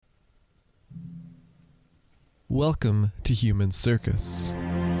Welcome to Human Circus.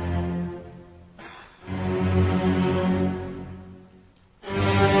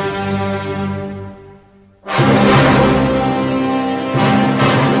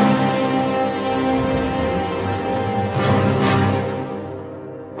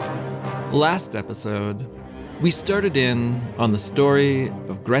 Last episode, we started in on the story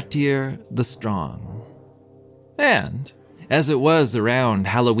of Grettir the Strong. And, as it was around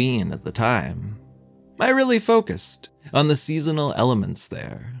Halloween at the time, I really focused on the seasonal elements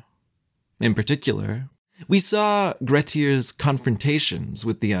there. In particular, we saw Grettir's confrontations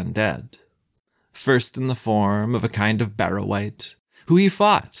with the undead. First in the form of a kind of Barrow-wight, who he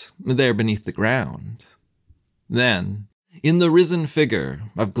fought there beneath the ground. Then, in the risen figure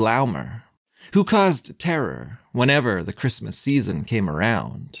of Glaumr, who caused terror whenever the Christmas season came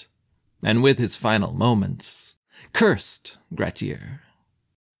around, and with his final moments, cursed Grettir.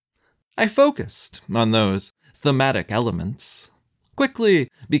 I focused on those thematic elements, quickly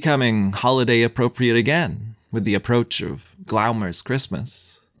becoming holiday appropriate again with the approach of Glaumr's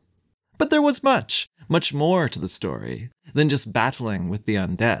Christmas. But there was much more to the story than just battling with the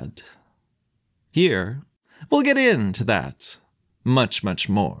undead. Here, we'll get into that much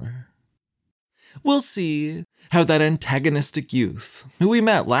more. We'll see how that antagonistic youth, who we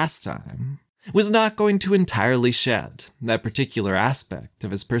met last time, was not going to entirely shed that particular aspect of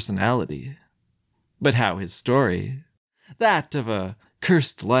his personality, but how his story, that of a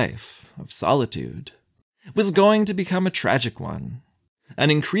cursed life of solitude, was going to become a tragic one, an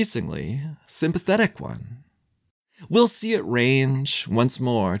increasingly sympathetic one. We'll see it range once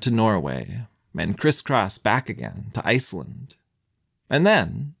more to Norway and crisscross back again to Iceland. And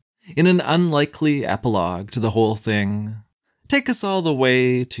then, in an unlikely epilogue to the whole thing, take us all the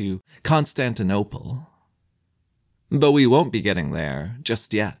way to Constantinople. But we won't be getting there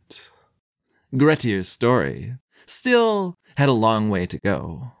just yet. Grettir's story still had a long way to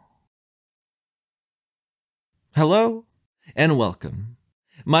go. Hello, and welcome.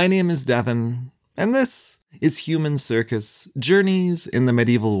 My name is Devin, and this is Human Circus Journeys in the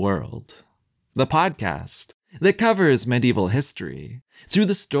Medieval World, the podcast that covers medieval history through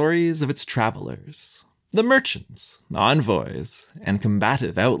the stories of its travelers, the merchants, envoys, and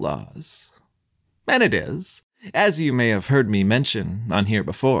combative outlaws. And it is, as you may have heard me mention on here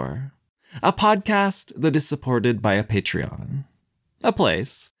before, a podcast that is supported by a Patreon, a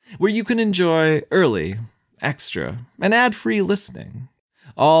place where you can enjoy early, extra, and ad-free listening,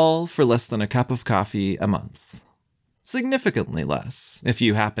 all for less than a cup of coffee a month. Significantly less if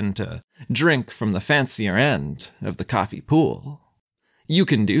you happen to drink from the fancier end of the coffee pool. You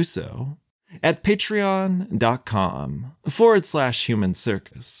can do so at patreon.com/human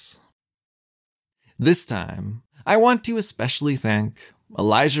circus. This time, I want to especially thank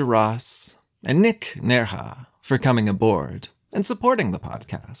Elijah Ross and Nick Nerha for coming aboard and supporting the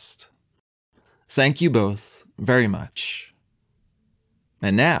podcast. Thank you both very much.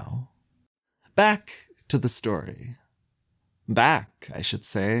 And now, back to the story. Back, I should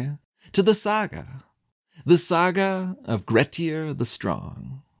say, to the saga. The saga of Grettir the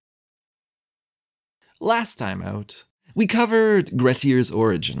Strong. Last time out, we covered Grettir's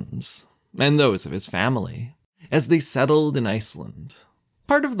origins, and those of his family, as they settled in Iceland,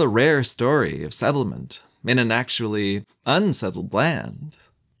 part of the rare story of settlement in an actually unsettled land.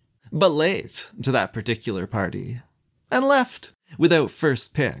 But late to that particular party, and left without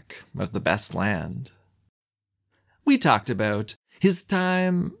first pick of the best land. We talked about his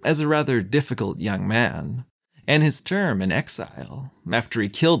time as a rather difficult young man, and his term in exile after he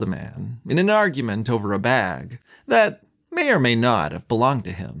killed a man in an argument over a bag that may or may not have belonged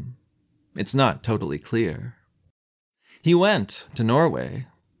to him. It's not totally clear. He went to Norway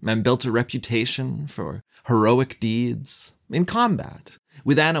and built a reputation for heroic deeds in combat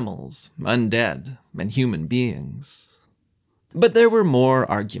with animals, undead, and human beings. But there were more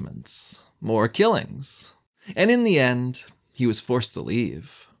arguments, more killings, and in the end, he was forced to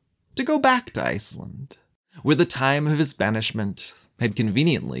leave, to go back to Iceland, where the time of his banishment had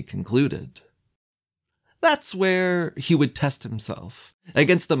conveniently concluded. That's where he would test himself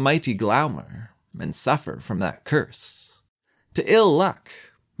against the mighty Glaumr and suffer from that curse, to ill luck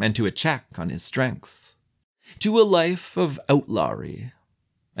and to a check on his strength, to a life of outlawry,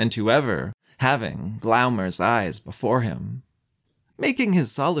 and to ever having Glaumr's eyes before him, making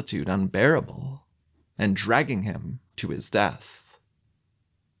his solitude unbearable and dragging him to his death.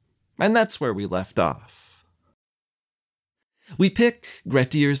 And that's where we left off. We pick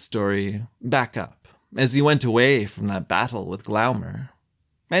Grettir's story back up as he went away from that battle with Glaumr,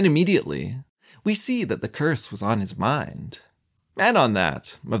 and immediately we see that the curse was on his mind, and on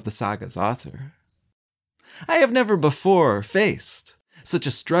that of the saga's author. I have never before faced such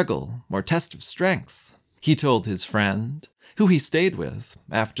a struggle or test of strength, he told his friend, who he stayed with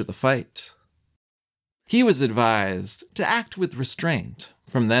after the fight. He was advised to act with restraint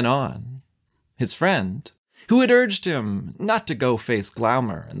from then on. His friend, who had urged him not to go face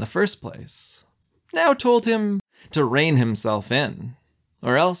Glaumer in the first place, now told him to rein himself in,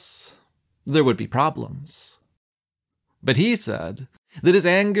 or else there would be problems. But he said that his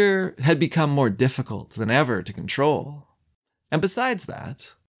anger had become more difficult than ever to control, and besides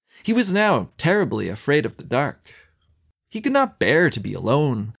that, he was now terribly afraid of the dark. He could not bear to be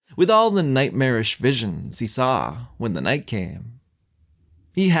alone with all the nightmarish visions he saw when the night came.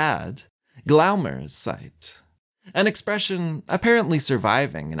 He had Glaumer's sight, an expression apparently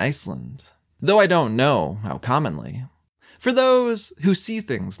surviving in Iceland, though I don't know how commonly, for those who see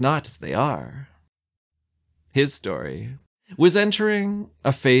things not as they are. His story was entering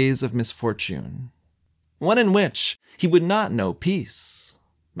a phase of misfortune, one in which he would not know peace,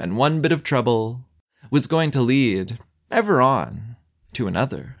 and one bit of trouble was going to lead ever on to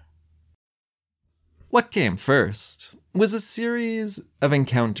another. What came first was a series of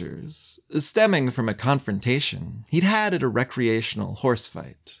encounters stemming from a confrontation he'd had at a recreational horse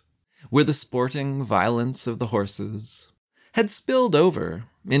fight, where the sporting violence of the horses had spilled over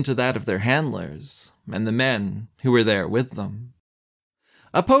into that of their handlers and the men who were there with them.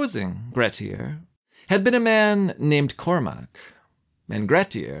 Opposing Grettir had been a man named Cormac, and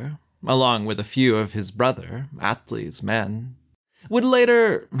Grettir, along with a few of his brother Atli's men, would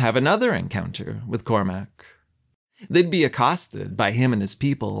later have another encounter with Cormac. They'd be accosted by him and his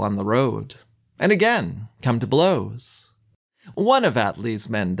people on the road, and again come to blows. One of Atli's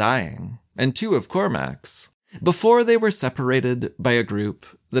men dying, and two of Cormac's, before they were separated by a group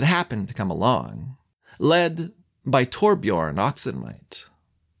that happened to come along, led by Torbjorn Oxenmight.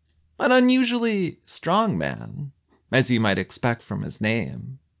 An unusually strong man, as you might expect from his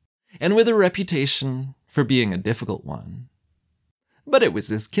name, and with a reputation for being a difficult one. But it was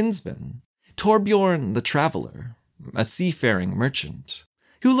his kinsman, Torbjorn the Traveler, a seafaring merchant,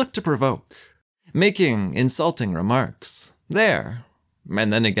 who looked to provoke, making insulting remarks there,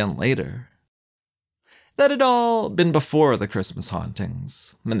 and then again later. That had all been before the Christmas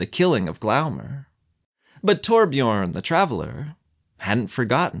hauntings and the killing of Glaumer. But Torbjorn the Traveler hadn't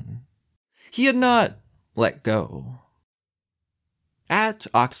forgotten. He had not let go. At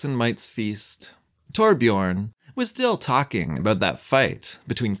Oxenmight's feast, Torbjorn was still talking about that fight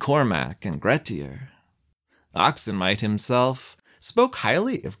between Cormac and Grettir. Oxenmight himself spoke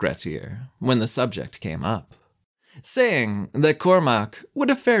highly of Grettir when the subject came up, saying that Cormac would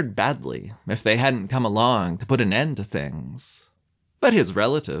have fared badly if they hadn't come along to put an end to things. But his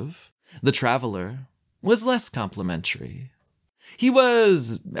relative, the Traveler, was less complimentary. He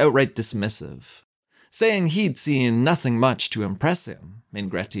was outright dismissive, saying he'd seen nothing much to impress him in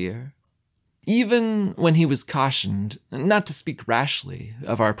Grettir, even when he was cautioned not to speak rashly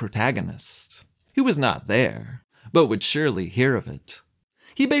of our protagonist, who was not there, but would surely hear of it.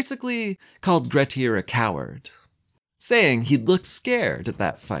 He basically called Grettir a coward, saying he'd looked scared at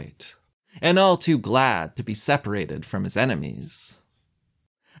that fight, and all too glad to be separated from his enemies.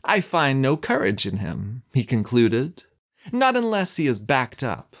 I find no courage in him, he concluded, not unless he is backed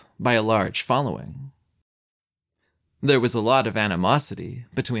up by a large following. There was a lot of animosity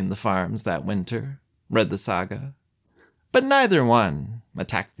between the farms that winter, read the saga, but neither one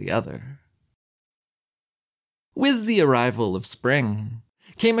attacked the other. With the arrival of spring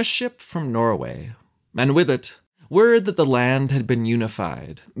came a ship from Norway, and with it, word that the land had been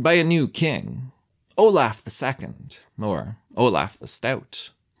unified by a new king, Olaf II, or Olaf the Stout,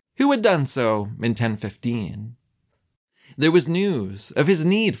 who had done so in 1015. There was news of his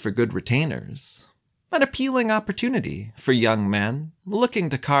need for good retainers, an appealing opportunity for young men looking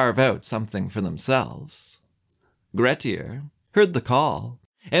to carve out something for themselves. Grettir heard the call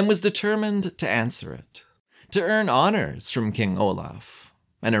and was determined to answer it, to earn honors from King Olaf,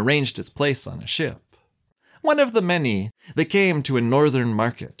 and arranged his place on a ship, one of the many that came to a northern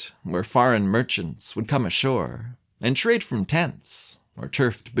market where foreign merchants would come ashore and trade from tents or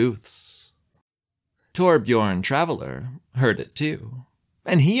turfed booths. Torbjorn Traveler heard it too,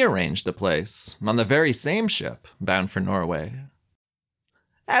 and he arranged a place on the very same ship bound for Norway.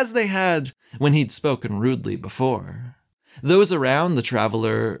 As they had when he'd spoken rudely before, those around the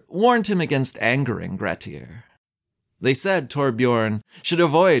Traveler warned him against angering Grettir. They said Torbjorn should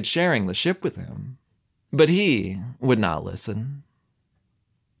avoid sharing the ship with him, but he would not listen.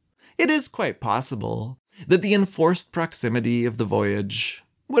 It is quite possible that the enforced proximity of the voyage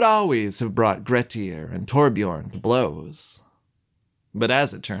would always have brought Grettir and Torbjorn to blows. But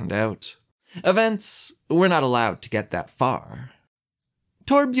as it turned out, Events were not allowed to get that far.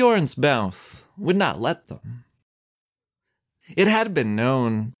 Torbjorn's mouth would not let them. It had been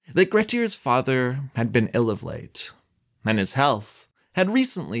known that Grettir's father had been ill of late, and his health had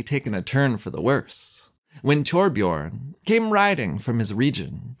recently taken a turn for the worse when Torbjorn came riding from his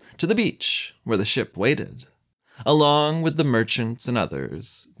region to the beach where the ship waited, along with the merchants and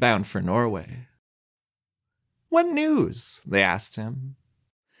others bound for Norway. "What news?" they asked him.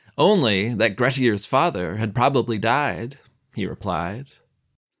 "Only that Grettir's father had probably died," he replied.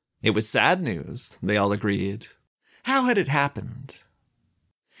 It was sad news, they all agreed. How had it happened?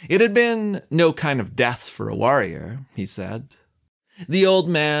 It had been no kind of death for a warrior, he said. The old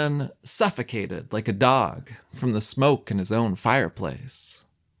man suffocated like a dog from the smoke in his own fireplace.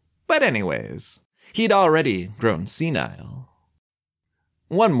 But anyways, he'd already grown senile.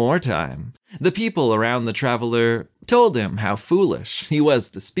 One more time, the people around the traveler told him how foolish he was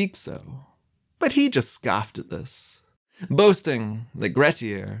to speak so. But he just scoffed at this, boasting that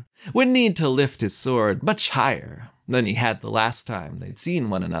Grettir would need to lift his sword much higher than he had the last time they'd seen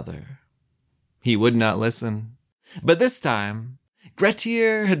one another. He would not listen, but this time,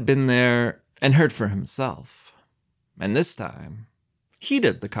 Grettir had been there and heard for himself. And this time, he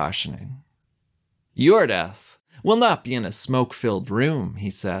did the cautioning. "Your death will not be in a smoke-filled room," he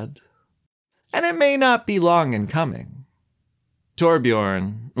said. "And it may not be long in coming."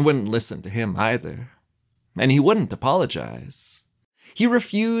 Torbjorn wouldn't listen to him either, and he wouldn't apologize. He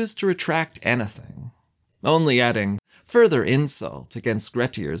refused to retract anything, only adding further insult against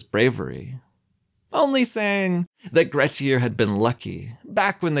Grettir's bravery. Only saying that Grettir had been lucky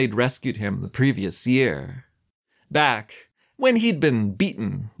back when they'd rescued him the previous year. Back when he'd been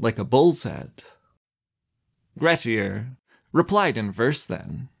beaten like a bull's head. Grettir replied in verse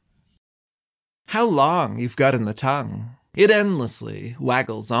then. "How long you've got in the tongue, it endlessly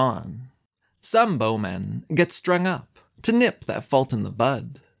waggles on. Some bowmen get strung up to nip that fault in the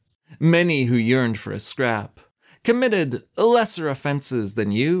bud. Many who yearned for a scrap committed lesser offenses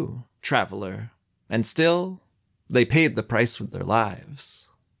than you, traveler, and still they paid the price with their lives."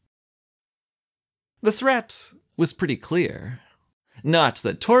 The threat was pretty clear. Not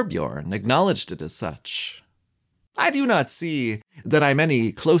that Torbjorn acknowledged it as such. "I do not see that I'm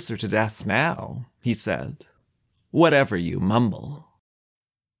any closer to death now," he said, "whatever you mumble."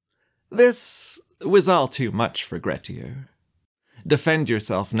 This was all too much for Grettir. "Defend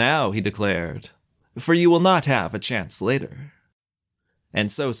yourself now," he declared, "for you will not have a chance later." And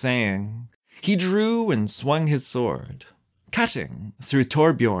so saying, he drew and swung his sword, cutting through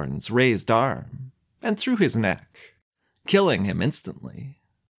Torbjorn's raised arm and through his neck, killing him instantly.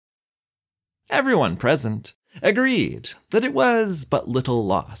 Everyone present agreed that it was but little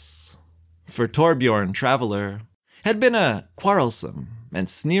loss, for Torbjorn Traveler had been a quarrelsome and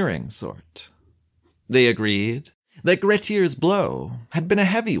sneering sort. They agreed that Grettir's blow had been a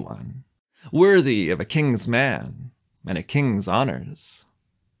heavy one, worthy of a king's man and a king's honors.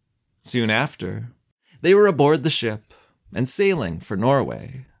 Soon after, they were aboard the ship and sailing for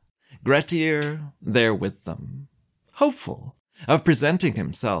Norway, Grettir there with them, hopeful of presenting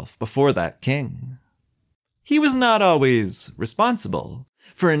himself before that king. He was not always responsible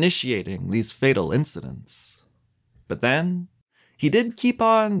for initiating these fatal incidents, but then he did keep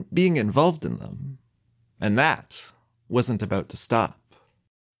on being involved in them, and that wasn't about to stop.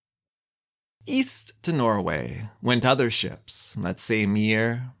 East to Norway went other ships that same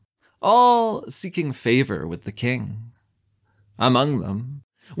year, all seeking favor with the king. Among them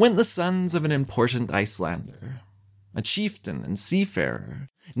went the sons of an important Icelander, a chieftain and seafarer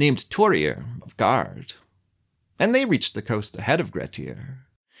named Thorir of Gard, and they reached the coast ahead of Grettir,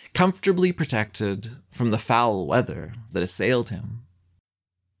 comfortably protected from the foul weather that assailed him.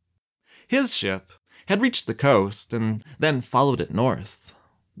 His ship had reached the coast and then followed it north,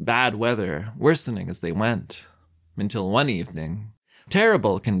 bad weather worsening as they went, until one evening,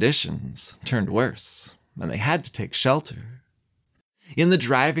 terrible conditions turned worse, and they had to take shelter. In the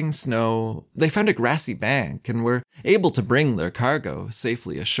driving snow, they found a grassy bank and were able to bring their cargo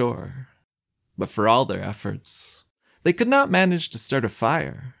safely ashore. But for all their efforts, they could not manage to start a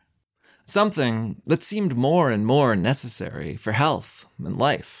fire, something that seemed more and more necessary for health and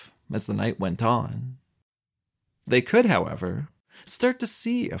life as the night went on. They could, however, start to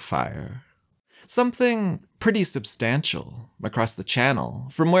see a fire, something pretty substantial across the channel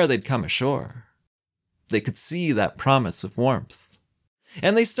from where they'd come ashore. They could see that promise of warmth,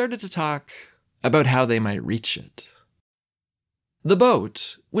 and they started to talk about how they might reach it. The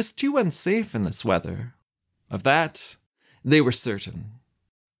boat was too unsafe in this weather. Of that, they were certain.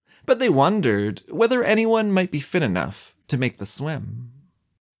 But they wondered whether anyone might be fit enough to make the swim.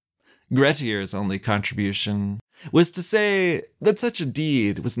 Grettir's only contribution was to say that such a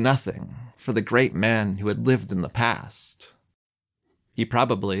deed was nothing for the great men who had lived in the past. He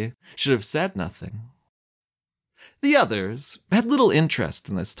probably should have said nothing. The others had little interest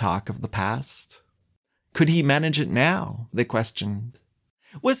in this talk of the past. Could he manage it now, they questioned.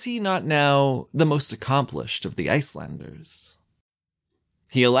 Was he not now the most accomplished of the Icelanders?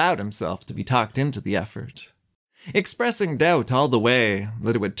 He allowed himself to be talked into the effort, expressing doubt all the way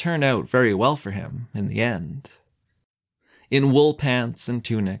that it would turn out very well for him in the end. In wool pants and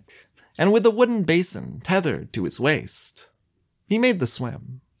tunic, and with a wooden basin tethered to his waist, he made the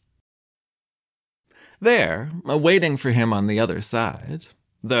swim. There, awaiting for him on the other side,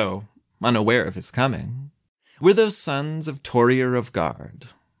 though unaware of his coming, were those sons of Thorir of Gard,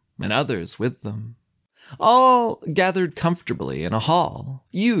 and others with them, all gathered comfortably in a hall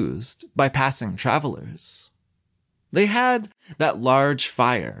used by passing travelers. They had that large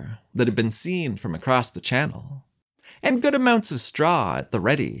fire that had been seen from across the channel, and good amounts of straw at the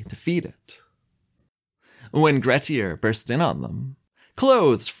ready to feed it. When Grettir burst in on them,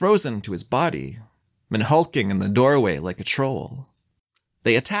 clothes frozen to his body, and hulking in the doorway like a troll,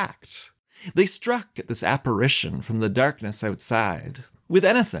 they attacked. They struck at this apparition from the darkness outside with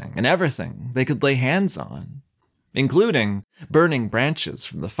anything and everything they could lay hands on, including burning branches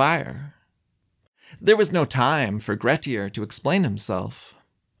from the fire. There was no time for Grettir to explain himself,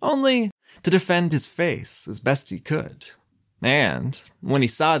 only to defend his face as best he could, and, when he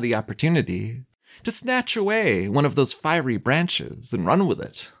saw the opportunity, to snatch away one of those fiery branches and run with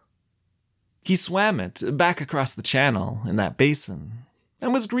it. He swam it back across the channel in that basin,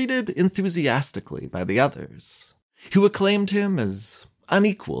 and was greeted enthusiastically by the others, who acclaimed him as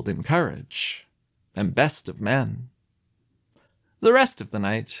unequaled in courage, and best of men. The rest of the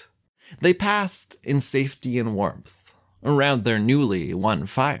night, they passed in safety and warmth around their newly won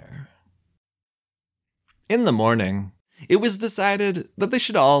fire. In the morning, it was decided that they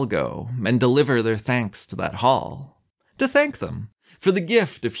should all go and deliver their thanks to that hall, to thank them for the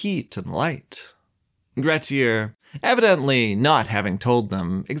gift of heat and light. Grettir evidently not having told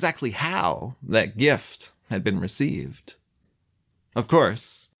them exactly how that gift had been received. Of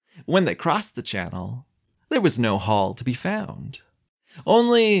course, when they crossed the channel, there was no hall to be found.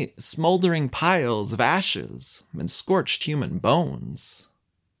 Only smoldering piles of ashes and scorched human bones.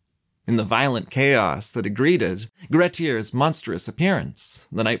 In the violent chaos that had greeted Grettir's monstrous appearance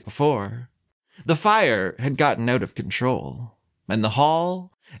the night before, the fire had gotten out of control, and the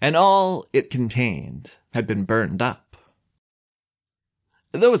hall and all it contained had been burned up.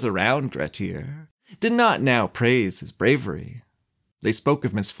 Those around Grettir did not now praise his bravery. They spoke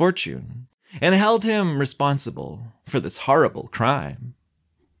of misfortune and held him responsible for this horrible crime,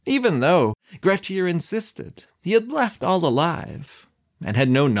 even though Grettir insisted he had left all alive and had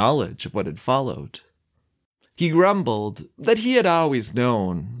no knowledge of what had followed. He grumbled that he had always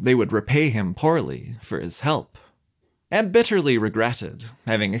known they would repay him poorly for his help, and bitterly regretted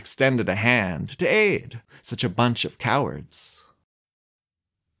having extended a hand to aid such a bunch of cowards.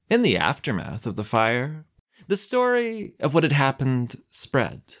 In the aftermath of the fire, the story of what had happened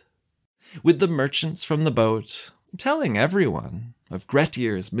spread, with the merchants from the boat telling everyone of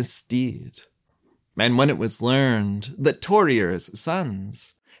Grettir's misdeed. And when it was learned that Thorir's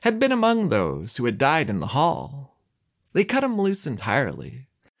sons had been among those who had died in the hall, they cut him loose entirely,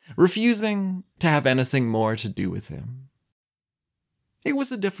 refusing to have anything more to do with him. It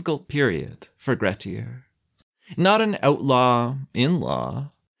was a difficult period for Grettir. Not an outlaw in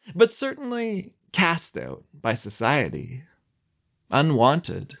law, but certainly cast out by society,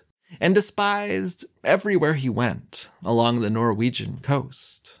 unwanted and despised everywhere he went along the Norwegian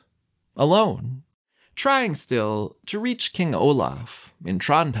coast, alone, trying still to reach King Olaf in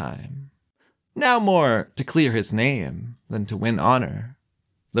Trondheim, now more to clear his name than to win honor,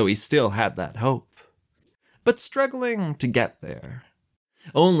 though he still had that hope, but struggling to get there,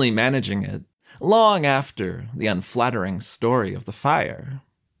 only managing it long after the unflattering story of the fire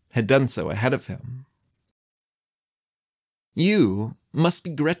had done so ahead of him. "You must be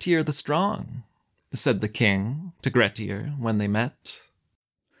Grettir the Strong," said the king to Grettir when they met.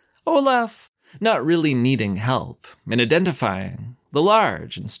 Olaf not really needing help in identifying the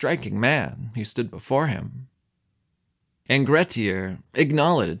large and striking man who stood before him. And Grettir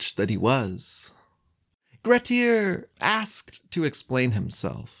acknowledged that he was. Grettir asked to explain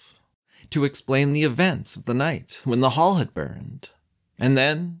himself, to explain the events of the night when the hall had burned, and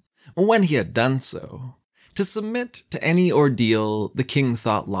then, when he had done so, to submit to any ordeal the king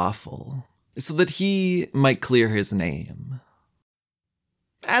thought lawful, so that he might clear his name.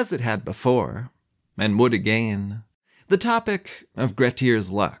 As it had before, and would again, The topic of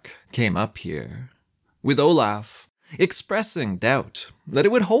Grettir's luck came up here, with Olaf expressing doubt that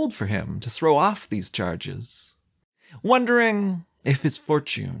it would hold for him to throw off these charges, wondering if his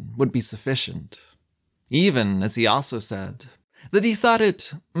fortune would be sufficient, even as he also said that he thought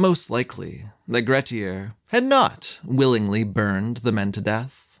it most likely that Grettir had not willingly burned the men to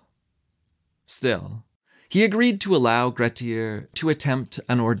death. Still, he agreed to allow Grettir to attempt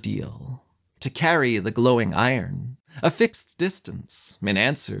an ordeal, to carry the glowing iron a fixed distance in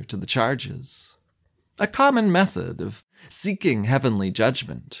answer to the charges, a common method of seeking heavenly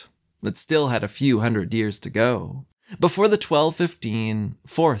judgment that still had a few hundred years to go before the 1215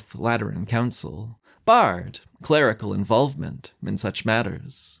 Fourth Lateran Council barred clerical involvement in such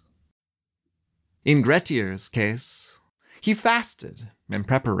matters. In Grettir's case, he fasted in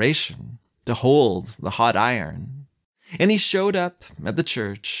preparation to hold the hot iron, and he showed up at the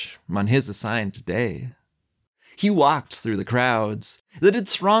church on his assigned day. He walked through the crowds that had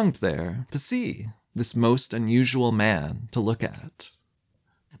thronged there to see this most unusual man to look at.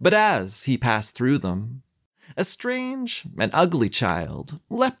 But as he passed through them, a strange and ugly child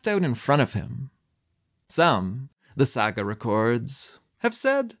leapt out in front of him. Some, the saga records, have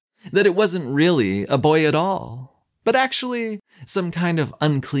said that it wasn't really a boy at all, but actually some kind of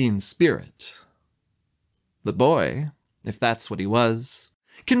unclean spirit. The boy, if that's what he was,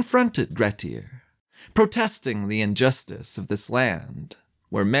 confronted Grettir, protesting the injustice of this land,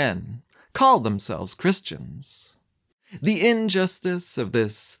 where men call themselves Christians. The injustice of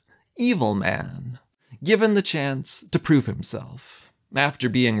this evil man, given the chance to prove himself, after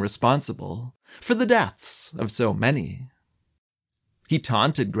being responsible for the deaths of so many. He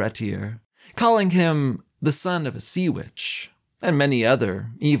taunted Grettir, calling him the son of a sea witch, and many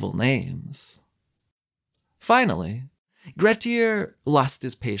other evil names. Finally, Grettir lost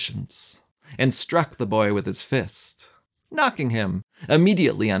his patience and struck the boy with his fist, knocking him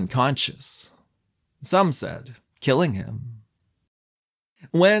immediately unconscious. Some said, killing him.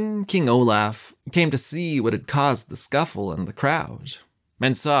 When King Olaf came to see what had caused the scuffle in the crowd,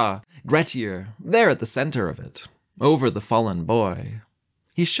 and saw Grettir there at the center of it, over the fallen boy,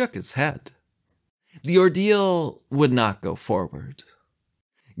 he shook his head. The ordeal would not go forward.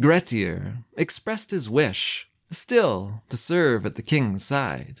 Grettir expressed his wish still to serve at the king's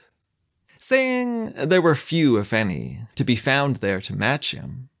side, saying there were few, if any, to be found there to match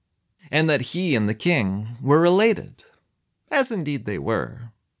him, and that he and the king were related, as indeed they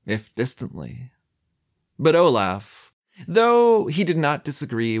were, if distantly. But Olaf, though he did not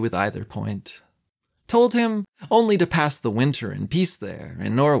disagree with either point, told him only to pass the winter in peace there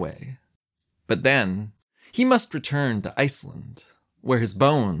in Norway. But then he must return to Iceland, where his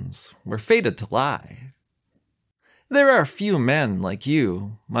bones were fated to lie. There are few men like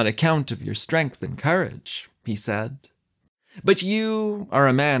you on account of your strength and courage, he said, but you are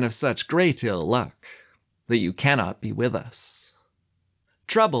a man of such great ill luck that you cannot be with us.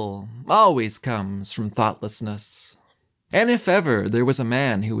 Trouble always comes from thoughtlessness, and if ever there was a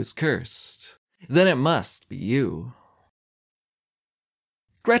man who was cursed, then it must be you.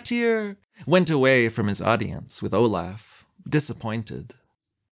 Grettir went away from his audience with Olaf, disappointed.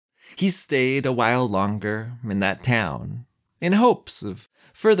 He stayed a while longer in that town, in hopes of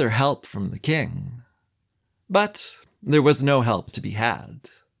further help from the king. But there was no help to be had.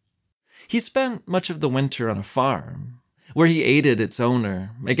 He spent much of the winter on a farm, where he aided its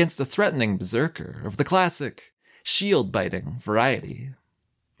owner against a threatening berserker of the classic shield-biting variety,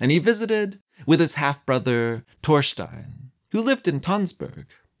 and he visited with his half-brother Thorstein, who lived in Tonsberg,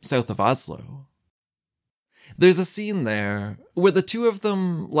 south of Oslo. There's a scene there where the two of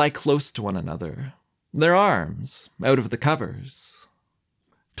them lie close to one another, their arms out of the covers.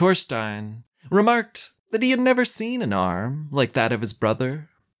 Thorstein remarked that he had never seen an arm like that of his brother,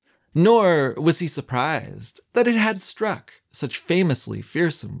 nor was he surprised that it had struck such famously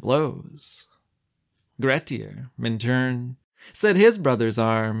fearsome blows. Grettir, in turn, said his brother's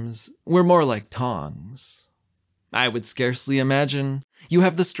arms were more like tongs. I would scarcely imagine you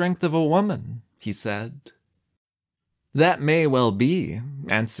have the strength of a woman, he said. That may well be,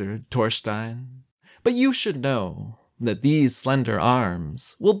 answered Thorstein, but you should know that these slender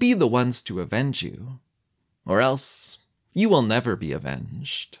arms will be the ones to avenge you, or else you will never be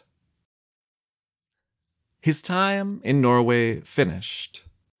avenged. His time in Norway finished,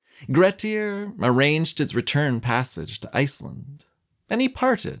 Grettir arranged his return passage to Iceland, and he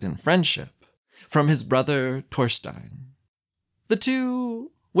parted in friendship from his brother Thorstein. The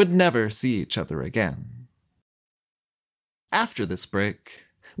two would never see each other again. After this break,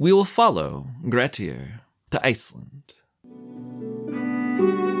 we will follow Grettir to Iceland.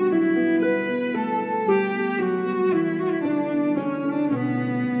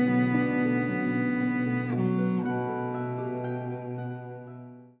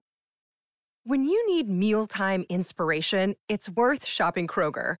 When you need mealtime inspiration, it's worth shopping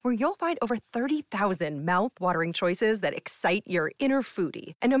Kroger, where you'll find over 30,000 mouth-watering choices that excite your inner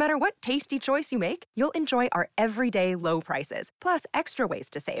foodie. And no matter what tasty choice you make, you'll enjoy our everyday low prices, plus extra ways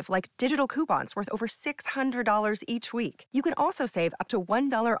to save, like digital coupons worth over $600 each week. You can also save up to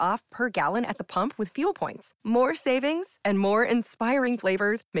 $1 off per gallon at the pump with fuel points. More savings and more inspiring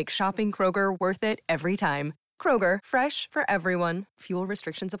flavors make shopping Kroger worth it every time. Kroger, fresh for everyone. Fuel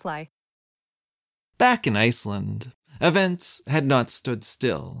restrictions apply. Back in Iceland, events had not stood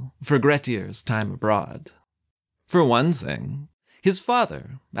still for Grettir's time abroad. For one thing, his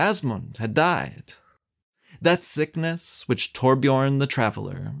father, Asmund, had died. That sickness which Torbjorn the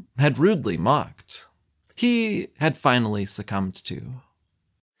Traveler had rudely mocked, he had finally succumbed to.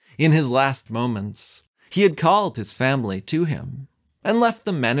 In his last moments, he had called his family to him and left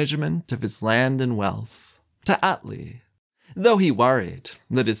the management of his land and wealth to Atli, though he worried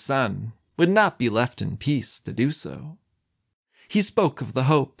that his son would not be left in peace to do so. He spoke of the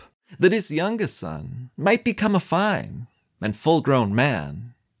hope that his youngest son might become a fine and full-grown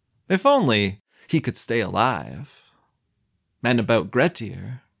man, if only he could stay alive. And about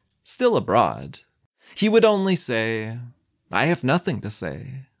Grettir, still abroad, he would only say, "I have nothing to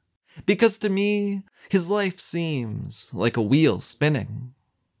say, because to me his life seems like a wheel spinning."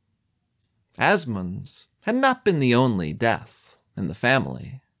 Asmund's had not been the only death in the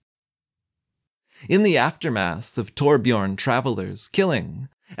family. In the aftermath of Torbjorn Traveler's killing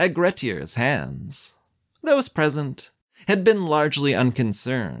at Grettir's hands, those present had been largely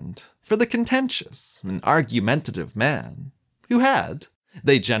unconcerned for the contentious and argumentative man who had,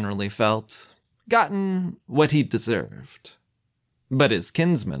 they generally felt, gotten what he deserved. But his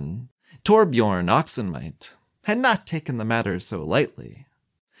kinsman, Torbjorn Oxenmight, had not taken the matter so lightly,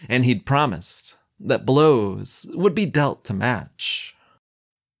 and he'd promised that blows would be dealt to match.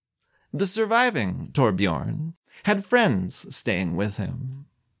 The surviving Torbjorn had friends staying with him,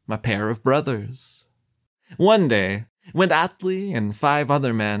 a pair of brothers. One day, when Atli and 5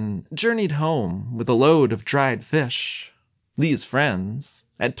 other men journeyed home with a load of dried fish, these friends,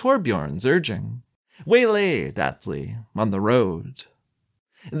 at Torbjorn's urging, waylaid Atli on the road.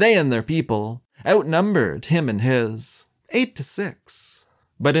 They and their people outnumbered him and his 8 to 6,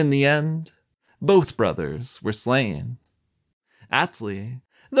 but in the end, both brothers were slain. Atli,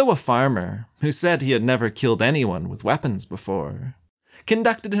 though a farmer who said he had never killed anyone with weapons before,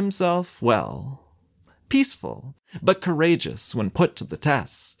 conducted himself well. Peaceful, but courageous when put to the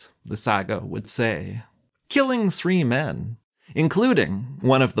test, the saga would say, killing 3 men, including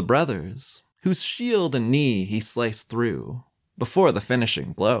one of the brothers, whose shield and knee he sliced through, before the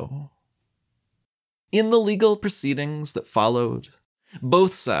finishing blow. In the legal proceedings that followed,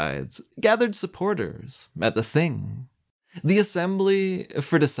 both sides gathered supporters at the Thing, the assembly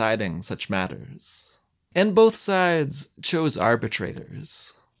for deciding such matters, and both sides chose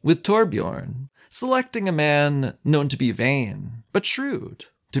arbitrators, with Torbjorn selecting a man known to be vain, but shrewd,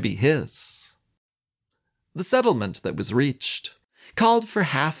 to be his. The settlement that was reached called for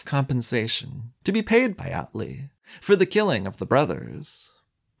half compensation to be paid by Atli for the killing of the brothers.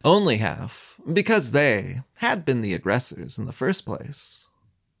 Only half, because they had been the aggressors in the first place.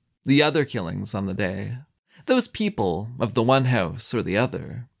 The other killings on the day, those people of the one house or the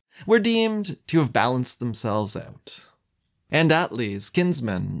other, were deemed to have balanced themselves out. And Atli's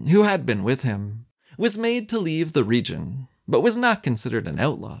kinsman, who had been with him, was made to leave the region, but was not considered an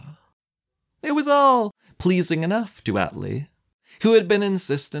outlaw. It was all pleasing enough to Atli, who had been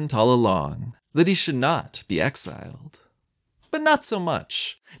insistent all along that he should not be exiled. But not so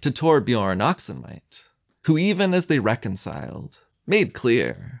much to Torbjorn Oxenmight, who even as they reconciled, made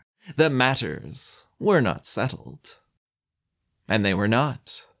clear that matters were not settled. And they were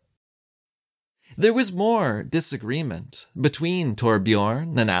not. There was more disagreement between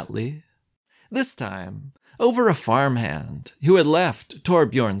Torbjorn and Atli, this time over a farmhand who had left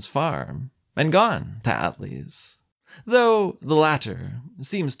Torbjorn's farm and gone to Atli's, though the latter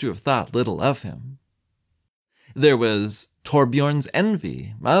seems to have thought little of him. There was Torbjorn's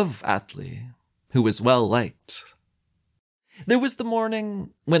envy of Atli, who was well liked. There was the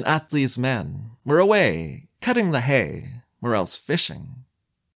morning when Atli's men were away cutting the hay or else fishing,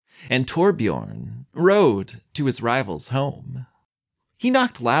 and Torbjorn rode to his rival's home. He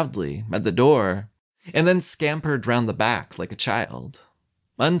knocked loudly at the door and then scampered round the back like a child,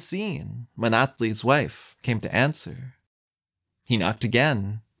 unseen when Atli's wife came to answer. He knocked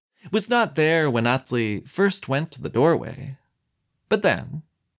again, was not there when Atli first went to the doorway. But then,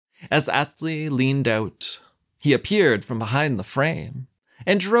 as Atli leaned out, he appeared from behind the frame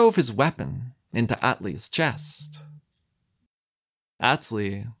and drove his weapon into Atli's chest.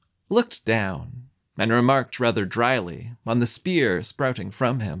 Atli looked down and remarked rather dryly on the spear sprouting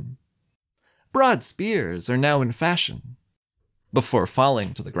from him. Broad spears are now in fashion, before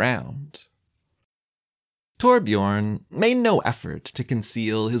falling to the ground. Torbjorn made no effort to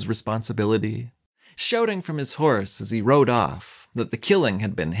conceal his responsibility, shouting from his horse as he rode off that the killing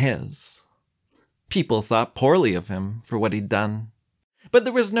had been his. People thought poorly of him for what he'd done, but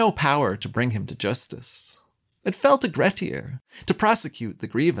there was no power to bring him to justice. It fell to Grettir to prosecute the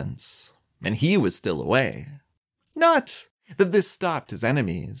grievance, and he was still away. Not that this stopped his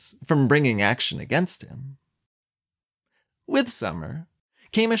enemies from bringing action against him. With summer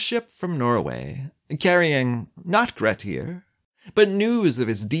came a ship from Norway, carrying not Grettir, but news of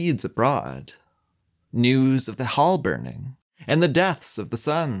his deeds abroad. News of the hall burning, and the deaths of the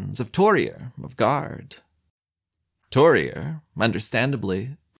sons of Thorir of Gard. Thorir,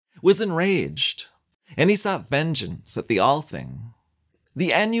 understandably, was enraged, and he sought vengeance at the Althing,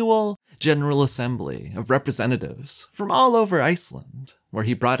 the annual General Assembly of representatives from all over Iceland, where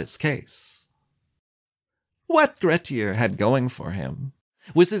he brought his case. What Grettir had going for him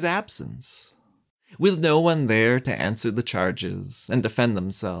was his absence. With no one there to answer the charges and defend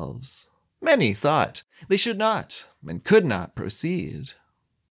themselves, many thought they should not and could not proceed.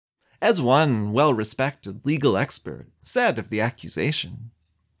 As one well-respected legal expert said of the accusation,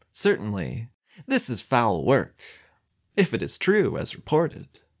 "Certainly, this is foul work, if it is true as reported.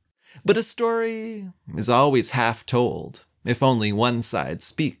 But a story is always half told if only one side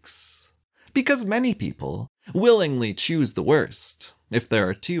speaks, because many people willingly choose the worst if there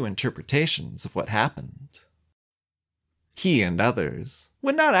are two interpretations of what happened." He and others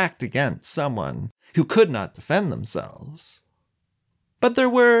would not act against someone who could not defend themselves. But there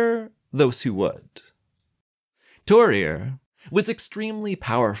were those who would. Thorir was extremely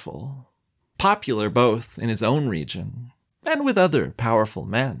powerful, popular both in his own region and with other powerful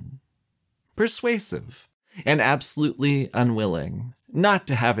men, persuasive and absolutely unwilling not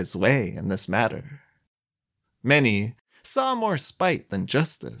to have his way in this matter. Many saw more spite than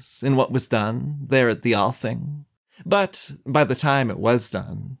justice in what was done there at the Althing, but by the time it was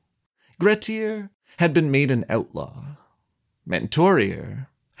done, Grettir had been made an outlaw, and Thorir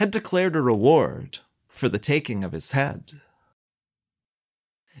had declared a reward for the taking of his head.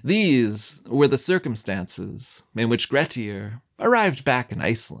 These were the circumstances in which Grettir arrived back in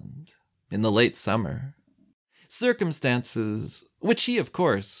Iceland in the late summer, circumstances which he, of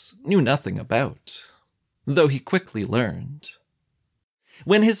course, knew nothing about, though he quickly learned.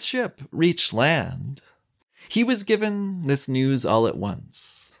 When his ship reached land, he was given this news all at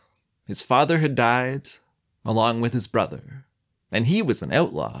once. His father had died, along with his brother, and he was an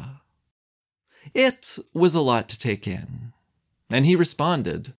outlaw. It was a lot to take in, and he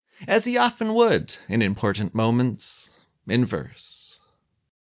responded, as he often would in important moments, in verse.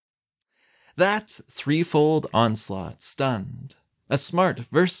 That threefold onslaught stunned a smart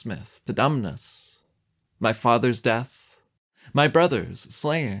verse-smith to dumbness. My father's death, my brother's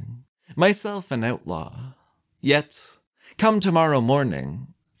slaying, myself an outlaw. Yet, come tomorrow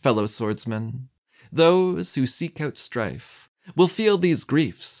morning, fellow swordsmen, those who seek out strife will feel these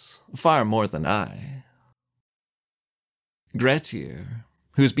griefs far more than I. Grettir,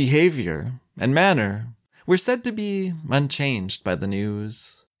 whose behavior and manner were said to be unchanged by the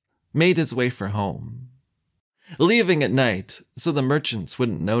news, made his way for home, leaving at night so the merchants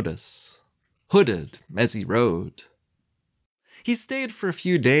wouldn't notice, hooded as he rode. He stayed for a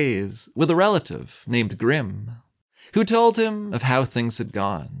few days with a relative named Grim, who told him of how things had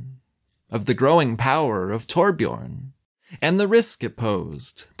gone, of the growing power of Torbjorn, and the risk it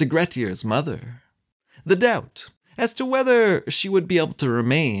posed to Grettir's mother, the doubt as to whether she would be able to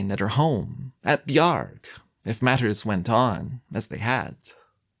remain at her home at Bjarg if matters went on as they had.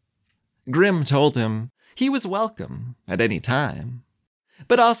 Grim told him he was welcome at any time,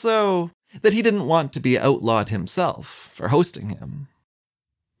 but also that he didn't want to be outlawed himself for hosting him.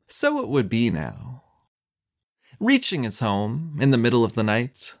 So it would be now. Reaching his home in the middle of the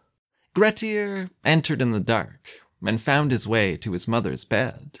night, Grettir entered in the dark and found his way to his mother's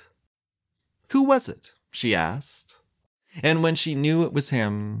bed. "Who was it?" she asked, and when she knew it was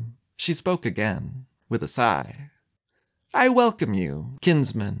him, she spoke again with a sigh. "I welcome you,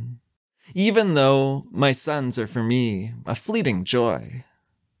 kinsman, even though my sons are for me a fleeting joy.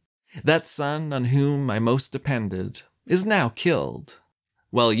 That son on whom I most depended is now killed,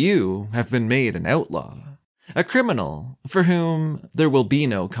 while you have been made an outlaw, a criminal for whom there will be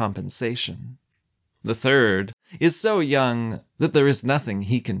no compensation. The third is so young that there is nothing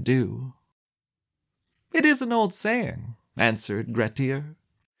he can do." "It is an old saying," answered Grettir,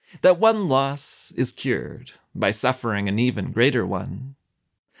 "that one loss is cured by suffering an even greater one.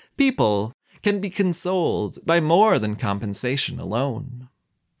 people can be consoled by more than compensation alone,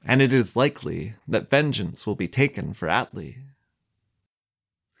 and it is likely that vengeance will be taken for Atli.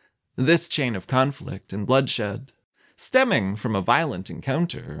 This chain of conflict and bloodshed, stemming from a violent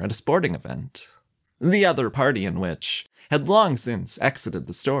encounter at a sporting event, the other party in which had long since exited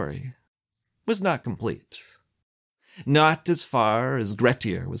the story, was not complete. Not as far as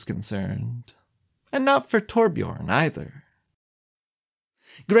Grettir was concerned, and not for Torbjorn either.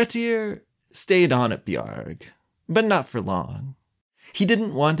 Grettir stayed on at Bjarg, but not for long. He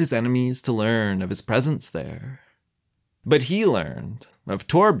didn't want his enemies to learn of his presence there. But he learned of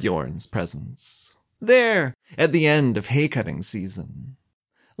Torbjorn's presence there at the end of hay-cutting season.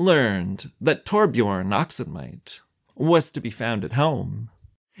 Learned that Torbjorn Oxenmight was to be found at home,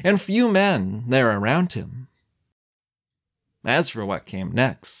 and few men there around him. As for what came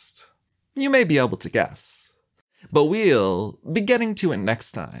next, you may be able to guess, but we'll be getting to it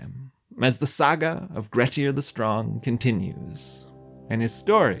next time, as the saga of Grettir the Strong continues, and his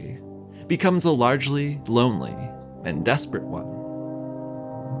story becomes a largely lonely and desperate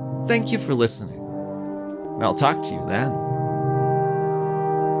one. Thank you for listening. I'll talk to you then.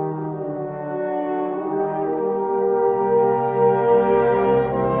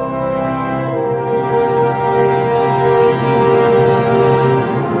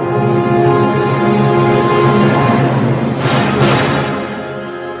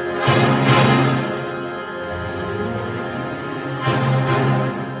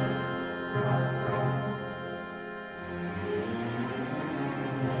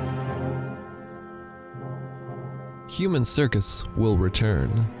 Human Circus will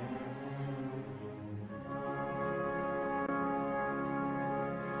return.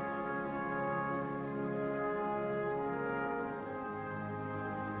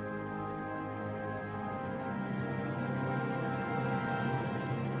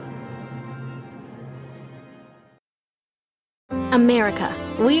 America.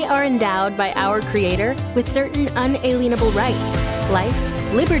 We are endowed by our Creator with certain unalienable rights: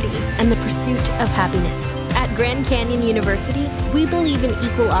 life, liberty, and the pursuit of happiness. At Grand Canyon University, we believe in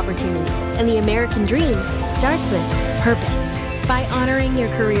equal opportunity, and the American dream starts with purpose. By honoring your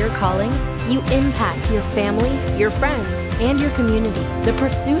career calling, you impact your family, your friends, and your community. The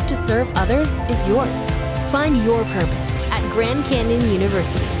pursuit to serve others is yours. Find your purpose at Grand Canyon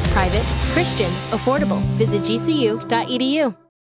University. Private, Christian, affordable. Visit gcu.edu.